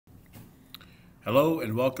Hello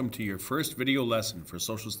and welcome to your first video lesson for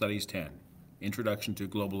Social Studies 10, Introduction to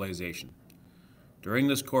Globalization. During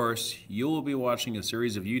this course, you will be watching a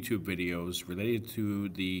series of YouTube videos related to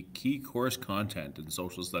the key course content in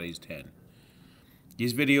Social Studies 10.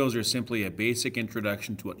 These videos are simply a basic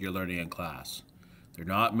introduction to what you're learning in class. They're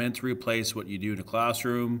not meant to replace what you do in a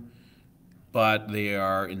classroom, but they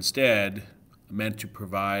are instead meant to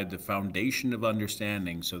provide the foundation of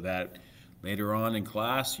understanding so that later on in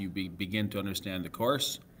class you begin to understand the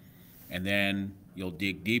course, and then you'll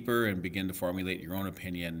dig deeper and begin to formulate your own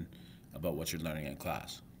opinion about what you're learning in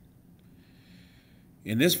class.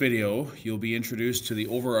 In this video, you'll be introduced to the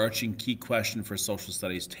overarching key question for Social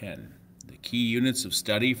Studies 10, the key units of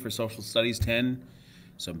study for Social Studies 10,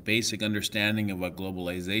 some basic understanding of what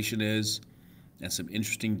globalization is, and some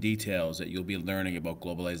interesting details that you'll be learning about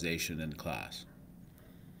globalization in class.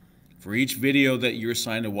 For each video that you're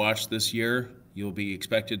assigned to watch this year, you'll be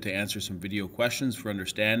expected to answer some video questions for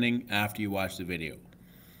understanding after you watch the video.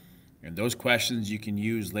 And those questions you can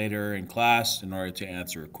use later in class in order to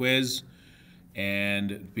answer a quiz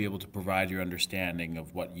and be able to provide your understanding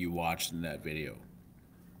of what you watched in that video.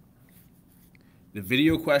 The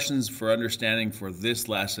video questions for understanding for this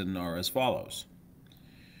lesson are as follows.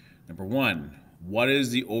 Number 1, what is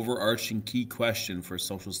the overarching key question for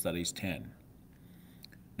Social Studies 10?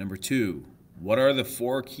 Number 2, what are the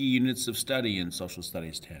 4 key units of study in Social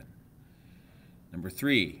Studies 10? Number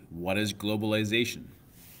 3, what is globalization?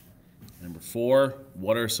 Number 4,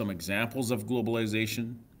 what are some examples of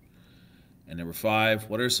globalization? And number 5,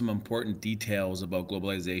 what are some important details about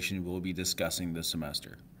globalization we'll be discussing this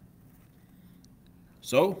semester?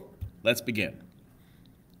 So, let's begin.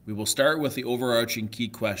 We will start with the overarching key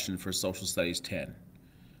question for Social Studies 10,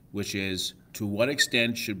 which is, to what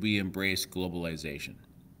extent should we embrace globalization?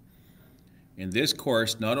 In this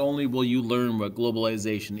course, not only will you learn what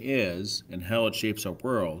globalization is and how it shapes our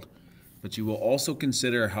world, but you will also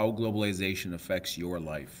consider how globalization affects your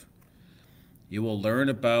life. You will learn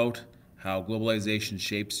about how globalization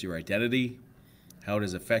shapes your identity, how it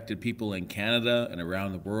has affected people in Canada and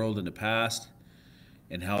around the world in the past,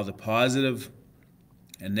 and how the positive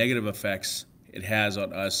and negative effects it has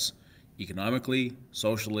on us economically,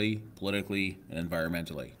 socially, politically, and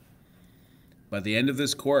environmentally. By the end of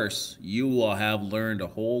this course, you will have learned a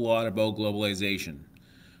whole lot about globalization.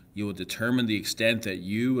 You will determine the extent that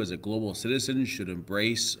you, as a global citizen, should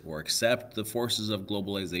embrace or accept the forces of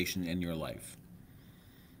globalization in your life.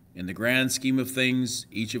 In the grand scheme of things,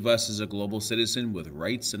 each of us is a global citizen with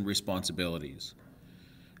rights and responsibilities.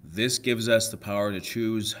 This gives us the power to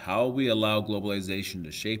choose how we allow globalization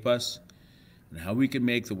to shape us and how we can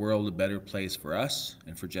make the world a better place for us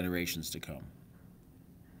and for generations to come.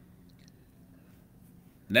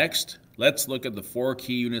 Next, let's look at the 4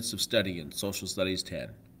 key units of study in Social Studies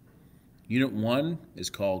 10. Unit 1 is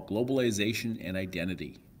called Globalization and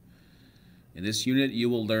Identity. In this unit, you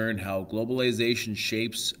will learn how globalization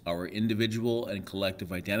shapes our individual and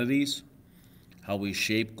collective identities, how we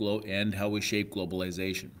shape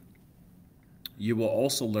globalization. You will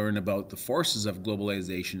also learn about the forces of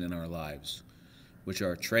globalization in our lives, which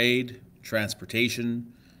are trade,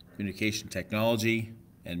 transportation, communication technology,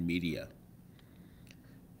 and media.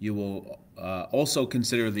 You will also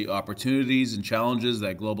consider the opportunities and challenges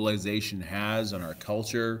that globalization has on our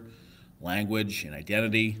culture, language, and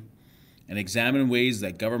identity, and examine ways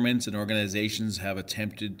that governments and organizations have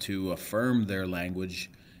attempted to affirm their language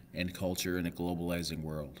and culture in a globalizing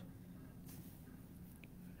world.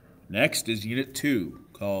 Next is Unit 2,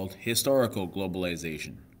 called Historical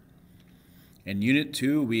Globalization. In Unit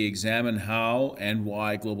 2, we examine how and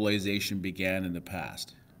why globalization began in the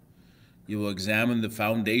past. You will examine the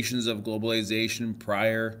foundations of globalization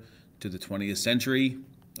prior to the 20th century,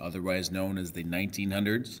 otherwise known as the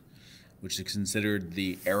 1900s, which is considered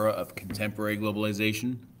the era of contemporary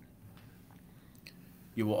globalization.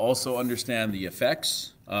 You will also understand the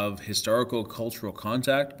effects of historical cultural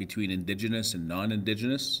contact between Indigenous and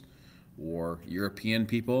non-Indigenous, or European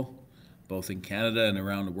people, both in Canada and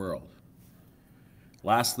around the world.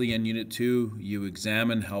 Lastly, in Unit 2, you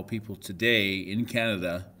examine how people today in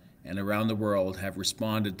Canada and around the world have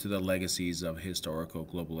responded to the legacies of historical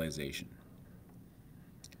globalization.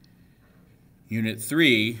 Unit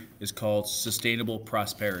 3 is called Sustainable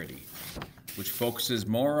Prosperity, which focuses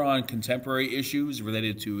more on contemporary issues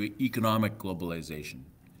related to economic globalization.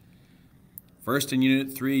 First, in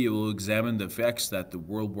Unit 3, you will examine the effects that the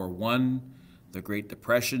World War I, the Great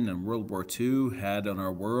Depression, and World War II had on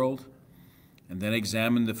our world, and then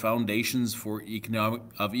examine the foundations for economic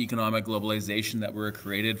globalization that were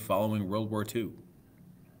created following World War II.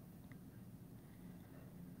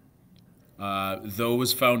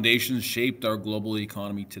 Those foundations shaped our global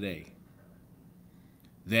economy today.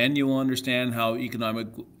 Then you will understand how economic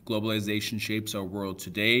globalization shapes our world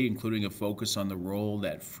today, including a focus on the role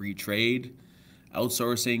that free trade,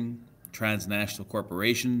 outsourcing, transnational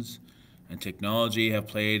corporations, and technology have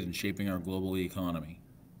played in shaping our global economy.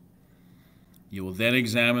 You will then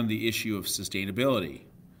examine the issue of sustainability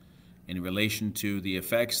in relation to the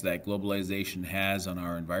effects that globalization has on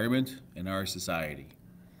our environment and our society.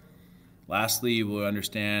 Lastly, you will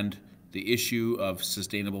understand the issue of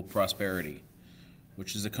sustainable prosperity,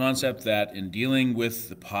 which is a concept that in dealing with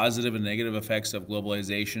the positive and negative effects of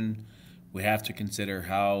globalization, we have to consider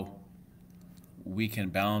how we can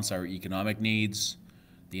balance our economic needs,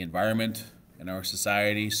 the environment, and our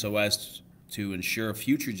society so as to ensure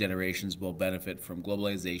future generations will benefit from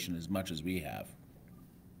globalization as much as we have.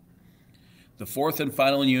 The fourth and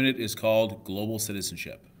final unit is called Global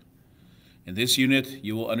Citizenship. In this unit,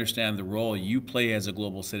 you will understand the role you play as a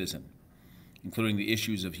global citizen, including the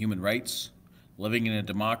issues of human rights, living in a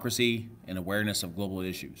democracy, and awareness of global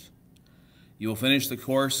issues. You will finish the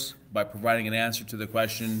course by providing an answer to the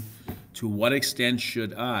question, to what extent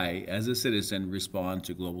should I, as a citizen, respond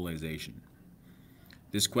to globalization?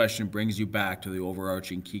 This question brings you back to the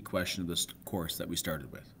overarching key question of this course that we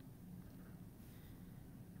started with.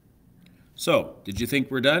 So, did you think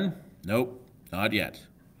we're done? Nope, not yet.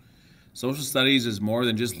 Social studies is more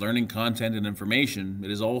than just learning content and information.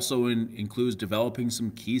 It is also includes developing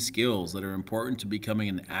some key skills that are important to becoming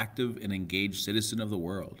an active and engaged citizen of the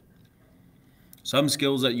world. Some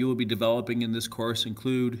skills that you will be developing in this course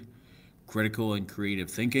include critical and creative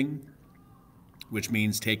thinking, which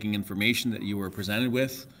means taking information that you are presented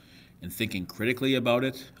with and thinking critically about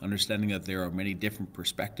it, understanding that there are many different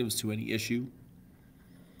perspectives to any issue.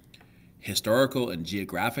 Historical and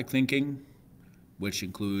geographic thinking, which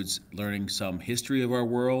includes learning some history of our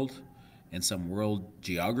world and some world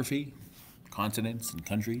geography, continents and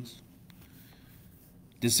countries.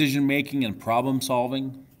 Decision-making and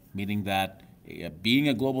problem-solving, meaning that being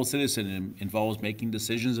a global citizen involves making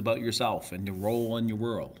decisions about yourself and your role in your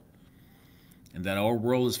world, and that our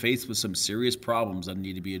world is faced with some serious problems that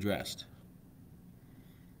need to be addressed.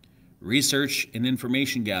 Research and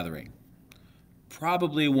information gathering.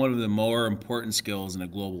 Probably one of the more important skills in a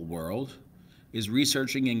global world is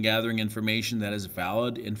researching and gathering information that is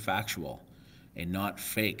valid and factual, and not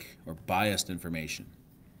fake or biased information.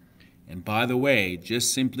 And by the way,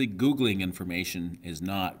 just simply Googling information is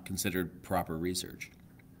not considered proper research.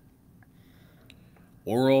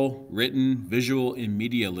 Oral, written, visual, and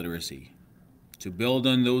media literacy. To build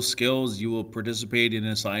on those skills, you will participate in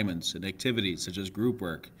assignments and activities such as group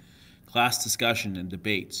work, class discussion and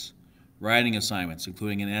debates, writing assignments,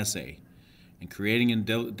 including an essay, and creating and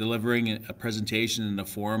delivering a presentation in the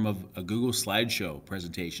form of a Google slideshow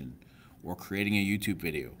presentation or creating a YouTube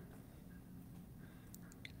video.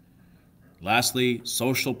 Lastly,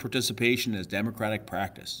 social participation as democratic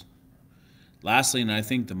practice. Lastly, and I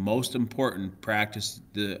think the most important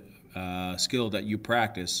skill that you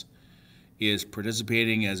practice is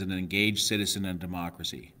participating as an engaged citizen in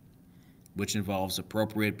democracy, which involves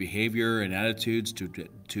appropriate behavior and attitudes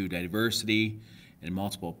to diversity and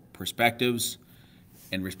multiple perspectives,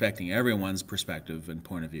 and respecting everyone's perspective and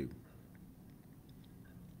point of view.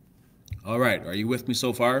 All right, are you with me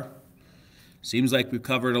so far? Seems like we've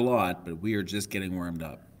covered a lot, but we are just getting warmed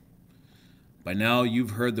up. By now,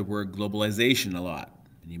 you've heard the word globalization a lot,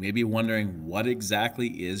 and you may be wondering what exactly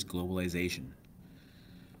is globalization.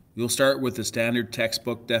 We'll start with the standard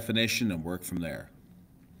textbook definition and work from there.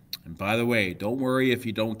 And by the way, don't worry if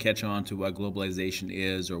you don't catch on to what globalization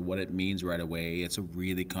is or what it means right away. It's a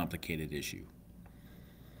really complicated issue.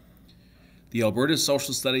 The Alberta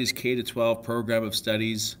Social Studies K-12 Program of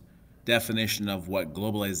Studies definition of what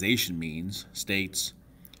globalization means states,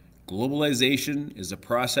 globalization is a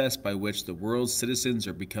process by which the world's citizens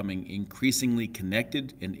are becoming increasingly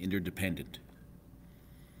connected and interdependent.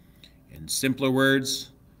 In simpler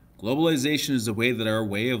words, globalization is the way that our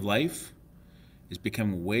way of life is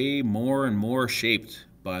becoming way more and more shaped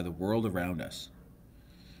by the world around us.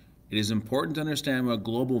 It is important to understand what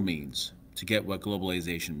global means to get what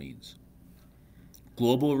globalization means.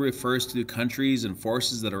 Global refers to countries and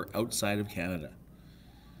forces that are outside of Canada.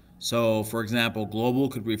 So, for example, global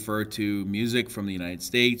could refer to music from the United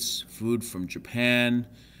States, food from Japan,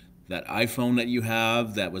 that iPhone that you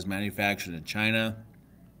have that was manufactured in China,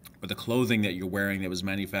 or the clothing that you're wearing that was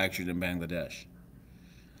manufactured in Bangladesh.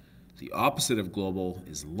 The opposite of global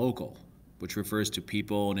is local, which refers to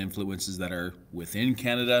people and influences that are within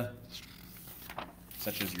Canada,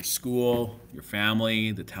 such as your school, your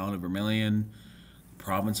family, the town of Vermilion, the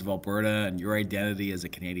province of Alberta, and your identity as a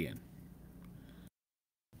Canadian.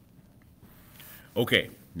 Okay,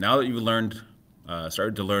 now that you've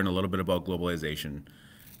started to learn a little bit about globalization,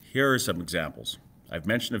 here are some examples. I've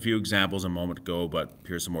mentioned a few examples a moment ago, but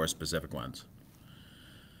here's some more specific ones.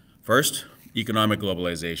 First, economic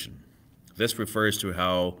globalization. This refers to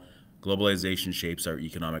how globalization shapes our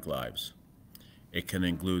economic lives. It can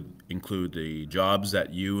include the jobs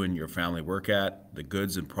that you and your family work at, the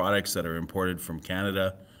goods and products that are imported from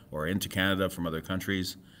Canada or into Canada from other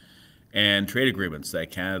countries, and trade agreements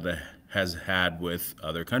that Canada has had with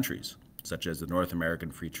other countries, such as the North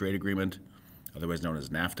American Free Trade Agreement, otherwise known as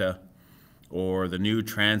NAFTA, or the new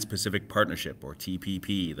Trans-Pacific Partnership, or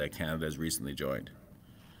TPP, that Canada has recently joined.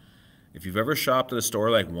 If you've ever shopped at a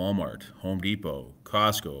store like Walmart, Home Depot,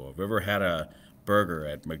 Costco, or if you've ever had a burger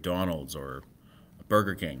at McDonald's or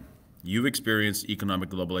Burger King, you've experienced economic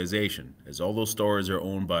globalization, as all those stores are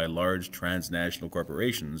owned by large transnational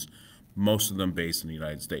corporations, most of them based in the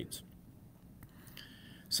United States.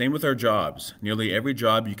 Same with our jobs. Nearly every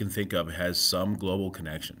job you can think of has some global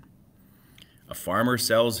connection. A farmer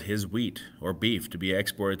sells his wheat or beef to be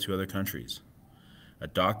exported to other countries. A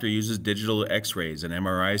doctor uses digital x-rays and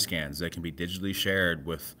MRI scans that can be digitally shared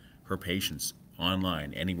with her patients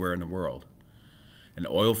online anywhere in the world. An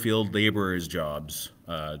oil field laborer's jobs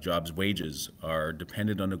wages are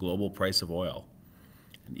dependent on the global price of oil.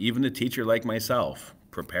 And even a teacher like myself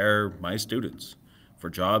prepare my students for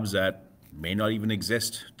jobs that may not even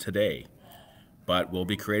exist today, but will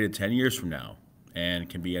be created 10 years from now and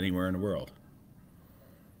can be anywhere in the world.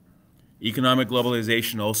 Economic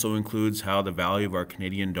globalization also includes how the value of our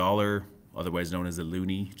Canadian dollar, otherwise known as the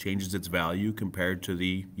loonie, changes its value compared to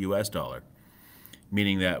the US dollar,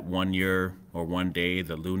 meaning that 1 year or 1 day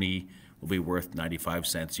the loonie will be worth 95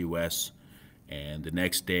 cents US, and the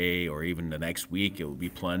next day or even the next week it will be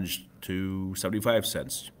plunged to 75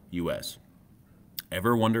 cents US.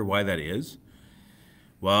 Ever wonder why that is?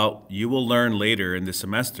 Well, you will learn later in the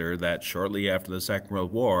semester that shortly after the Second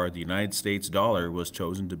World War, the United States dollar was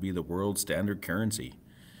chosen to be the world standard currency,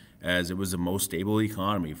 as it was the most stable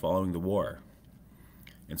economy following the war.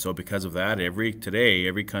 And so because of that, today,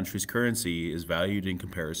 every country's currency is valued in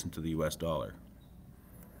comparison to the US dollar.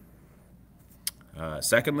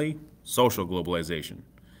 Secondly, social globalization.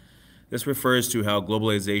 This refers to how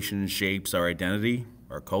globalization shapes our identity,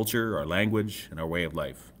 our culture, our language, and our way of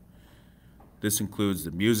life. This includes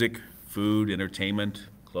the music, food, entertainment,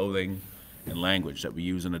 clothing, and language that we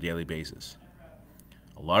use on a daily basis.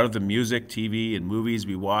 A lot of the music, TV, and movies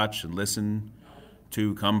we watch and listen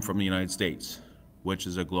to come from the United States, which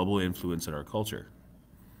is a global influence in our culture.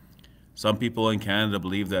 Some people in Canada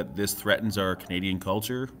believe that this threatens our Canadian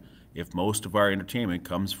culture if most of our entertainment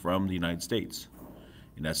comes from the United States.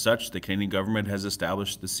 And as such, the Canadian government has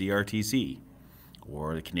established the CRTC,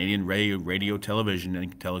 or the Canadian Radio, Television,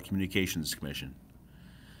 and Telecommunications Commission.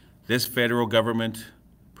 This federal government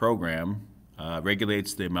program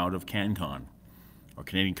regulates the amount of CanCon, or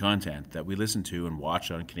Canadian content, that we listen to and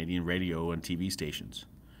watch on Canadian radio and TV stations,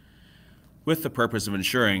 with the purpose of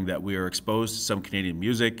ensuring that we are exposed to some Canadian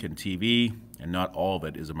music and TV, and not all of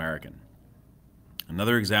it is American.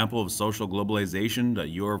 Another example of social globalization that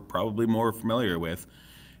you're probably more familiar with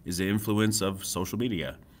is the influence of social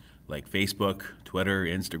media, like Facebook, Twitter,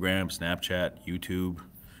 Instagram, Snapchat, YouTube,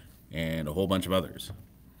 and a whole bunch of others.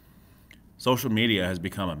 Social media has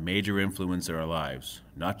become a major influence in our lives,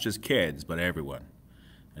 not just kids, but everyone.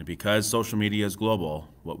 And because social media is global,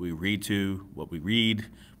 what we read, what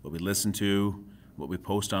we listen to, what we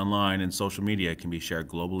post online and social media can be shared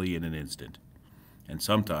globally in an instant. And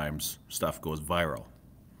sometimes stuff goes viral.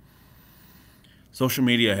 Social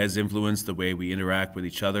media has influenced the way we interact with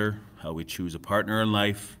each other, how we choose a partner in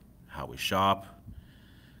life, how we shop.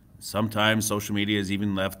 Sometimes social media has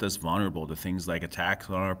even left us vulnerable to things like attacks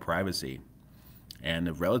on our privacy and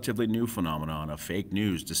a relatively new phenomenon of fake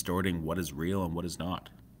news distorting what is real and what is not.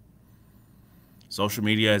 Social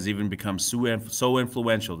media has even become so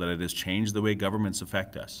influential that it has changed the way governments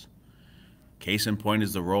affect us. Case in point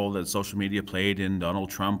is the role that social media played in Donald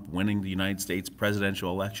Trump winning the United States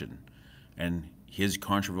presidential election and his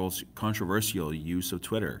controversial use of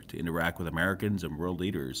Twitter to interact with Americans and world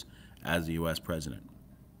leaders as the U.S. president.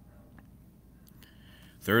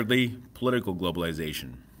 Thirdly, political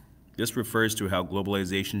globalization. This refers to how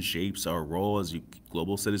globalization shapes our role as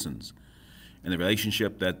global citizens and the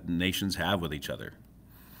relationship that nations have with each other.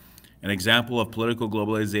 An example of political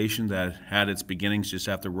globalization that had its beginnings just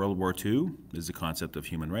after World War II is the concept of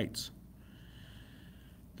human rights.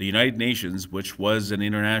 The United Nations, which was an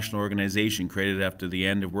international organization created after the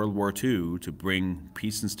end of World War II to bring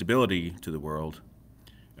peace and stability to the world,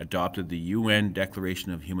 adopted the UN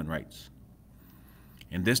Declaration of Human Rights.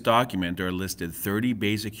 In this document are listed 30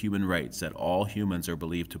 basic human rights that all humans are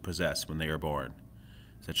believed to possess when they are born,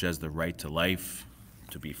 such as the right to life,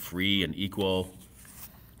 to be free and equal,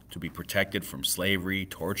 to be protected from slavery,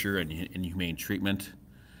 torture, and inhumane treatment,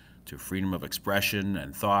 to freedom of expression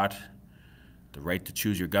and thought, the right to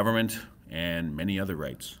choose your government, and many other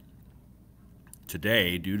rights.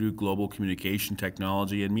 Today, due to global communication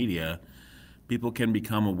technology and media, people can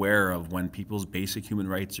become aware of when people's basic human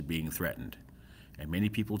rights are being threatened, and many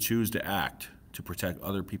people choose to act to protect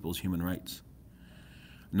other people's human rights.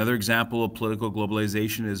 Another example of political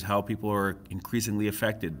globalization is how people are increasingly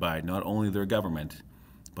affected by not only their government,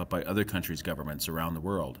 but by other countries' governments around the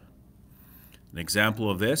world. An example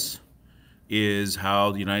of this is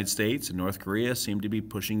how the United States and North Korea seem to be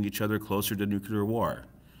pushing each other closer to nuclear war,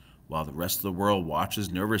 while the rest of the world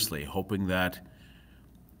watches nervously, hoping that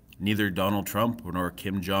neither Donald Trump nor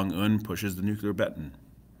Kim Jong-un pushes the nuclear button.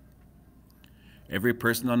 Every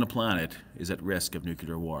person on the planet is at risk of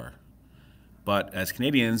nuclear war. But as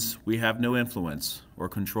Canadians, we have no influence or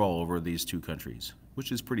control over these two countries,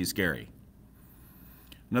 which is pretty scary.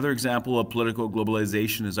 Another example of political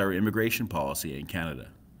globalization is our immigration policy in Canada.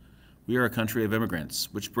 We are a country of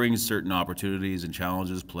immigrants, which brings certain opportunities and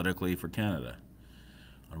challenges politically for Canada.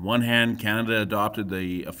 On one hand, Canada adopted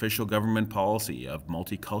the official government policy of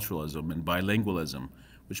multiculturalism and bilingualism,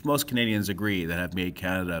 which most Canadians agree that have made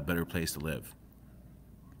Canada a better place to live.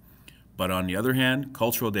 But on the other hand,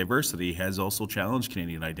 cultural diversity has also challenged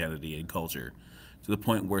Canadian identity and culture to the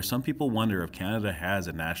point where some people wonder if Canada has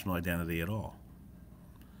a national identity at all.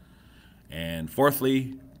 And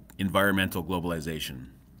fourthly, environmental globalization.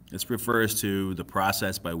 This refers to the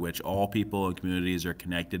process by which all people and communities are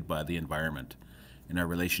connected by the environment in our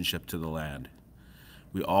relationship to the land.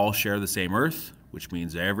 We all share the same earth, which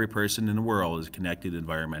means every person in the world is connected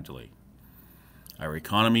environmentally. Our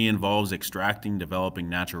economy involves extracting, developing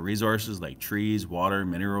natural resources like trees, water,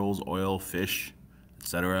 minerals, oil, fish,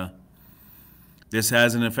 etc. This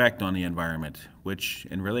has an effect on the environment, which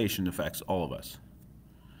in relation affects all of us.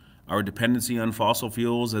 Our dependency on fossil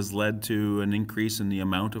fuels has led to an increase in the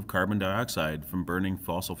amount of carbon dioxide from burning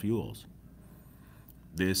fossil fuels.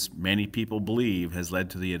 This, many people believe, has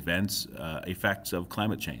led to the effects of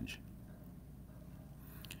climate change.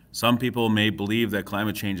 Some people may believe that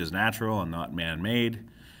climate change is natural and not man-made,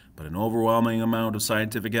 but an overwhelming amount of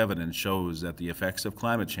scientific evidence shows that the effects of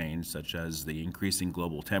climate change, such as the increasing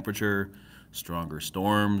global temperature, stronger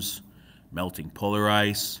storms, melting polar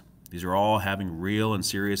ice, these are all having real and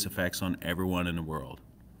serious effects on everyone in the world.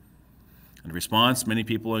 In response, many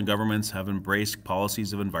people and governments have embraced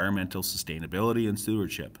policies of environmental sustainability and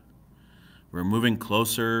stewardship. We're moving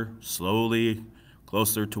slowly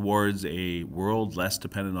closer towards a world less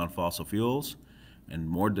dependent on fossil fuels and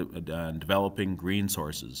more developing green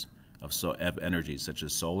sources of energy, such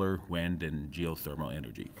as solar, wind, and geothermal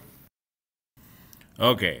energy.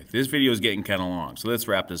 Okay, this video is getting kind of long, so let's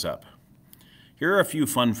wrap this up. Here are a few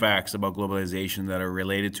fun facts about globalization that are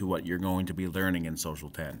related to what you're going to be learning in Social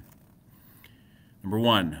 10. Number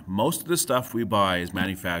one, most of the stuff we buy is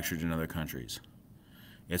manufactured in other countries.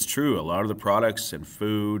 It's true, a lot of the products and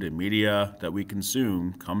food and media that we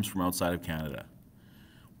consume comes from outside of Canada.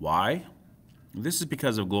 Why? This is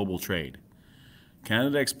because of global trade.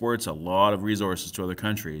 Canada exports a lot of resources to other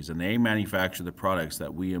countries, and they manufacture the products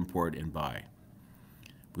that we import and buy.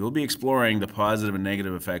 We will be exploring the positive and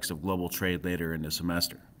negative effects of global trade later in the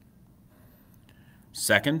semester.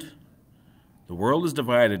 Second, the world is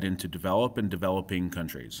divided into developed and developing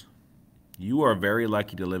countries. You are very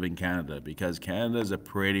lucky to live in Canada because Canada is a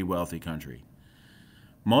pretty wealthy country.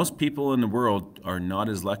 Most people in the world are not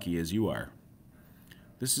as lucky as you are.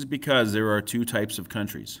 This is because there are two types of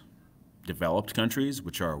countries. Developed countries,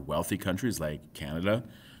 which are wealthy countries like Canada,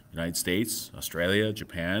 United States, Australia,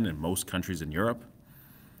 Japan, and most countries in Europe.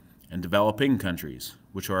 And developing countries,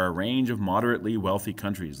 which are a range of moderately wealthy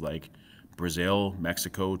countries like Brazil,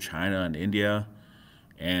 Mexico, China, and India,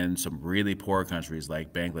 and some really poor countries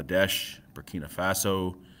like Bangladesh, Burkina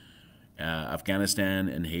Faso, Afghanistan,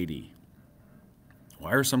 and Haiti.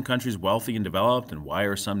 Why are some countries wealthy and developed, and why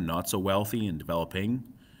are some not so wealthy and developing?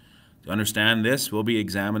 To understand this, we'll be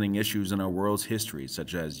examining issues in our world's history,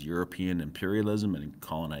 such as European imperialism and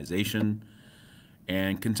colonization,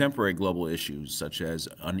 and contemporary global issues, such as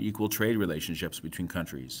unequal trade relationships between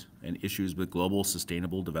countries, and issues with global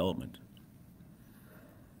sustainable development.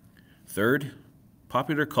 Third,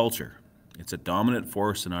 popular culture. It's a dominant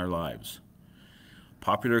force in our lives.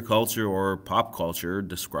 Popular culture, or pop culture,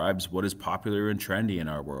 describes what is popular and trendy in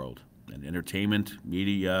our world, and entertainment,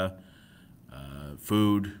 media,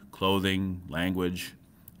 food, clothing, language,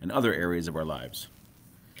 and other areas of our lives.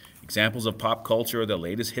 Examples of pop culture are the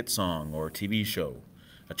latest hit song or TV show,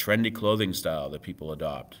 a trendy clothing style that people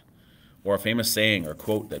adopt, or a famous saying or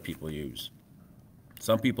quote that people use.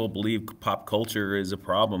 Some people believe pop culture is a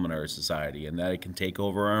problem in our society and that it can take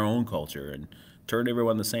over our own culture and turn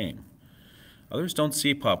everyone the same. Others don't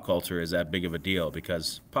see pop culture as that big of a deal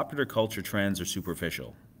because popular culture trends are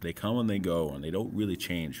superficial. They come and they go, and they don't really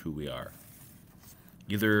change who we are.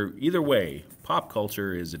 Either way, pop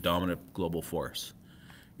culture is a dominant global force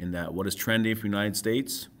in that what is trendy for the United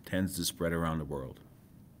States tends to spread around the world.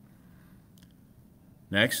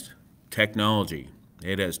 Next, technology.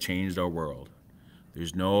 It has changed our world.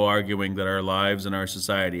 There's no arguing that our lives and our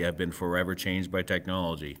society have been forever changed by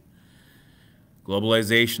technology.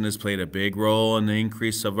 Globalization has played a big role in the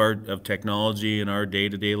increase of technology in our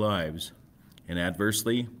day-to-day lives. And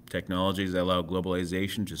adversely, technology has allowed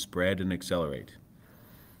globalization to spread and accelerate.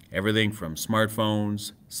 Everything from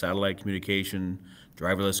smartphones, satellite communication,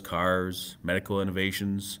 driverless cars, medical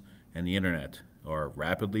innovations, and the internet are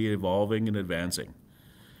rapidly evolving and advancing.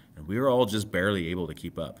 And we are all just barely able to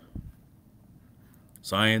keep up.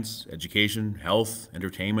 Science, education, health,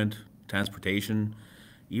 entertainment, transportation,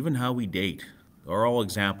 even how we date are all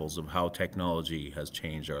examples of how technology has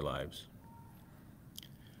changed our lives.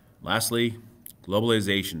 Lastly,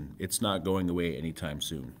 globalization. It's not going away anytime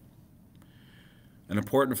soon. An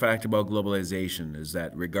important fact about globalization is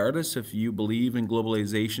that regardless if you believe in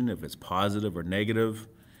globalization, if it's positive or negative,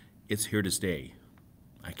 it's here to stay.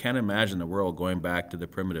 I can't imagine the world going back to the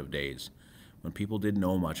primitive days when people didn't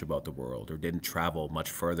know much about the world or didn't travel much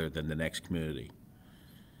further than the next community.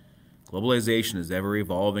 Globalization is ever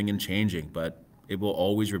evolving and changing, but it will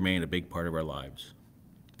always remain a big part of our lives.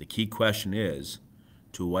 The key question is,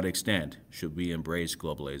 to what extent should we embrace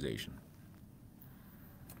globalization?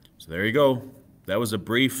 So there you go. That was a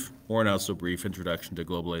brief or not so brief introduction to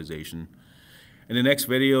globalization. In the next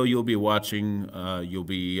video you'll be watching,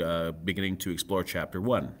 beginning to explore Chapter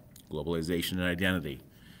 1, Globalization and Identity,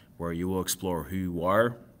 where you will explore who you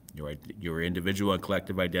are, your individual and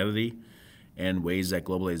collective identity, and ways that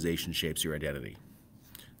globalization shapes your identity.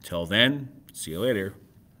 Till then, see you later.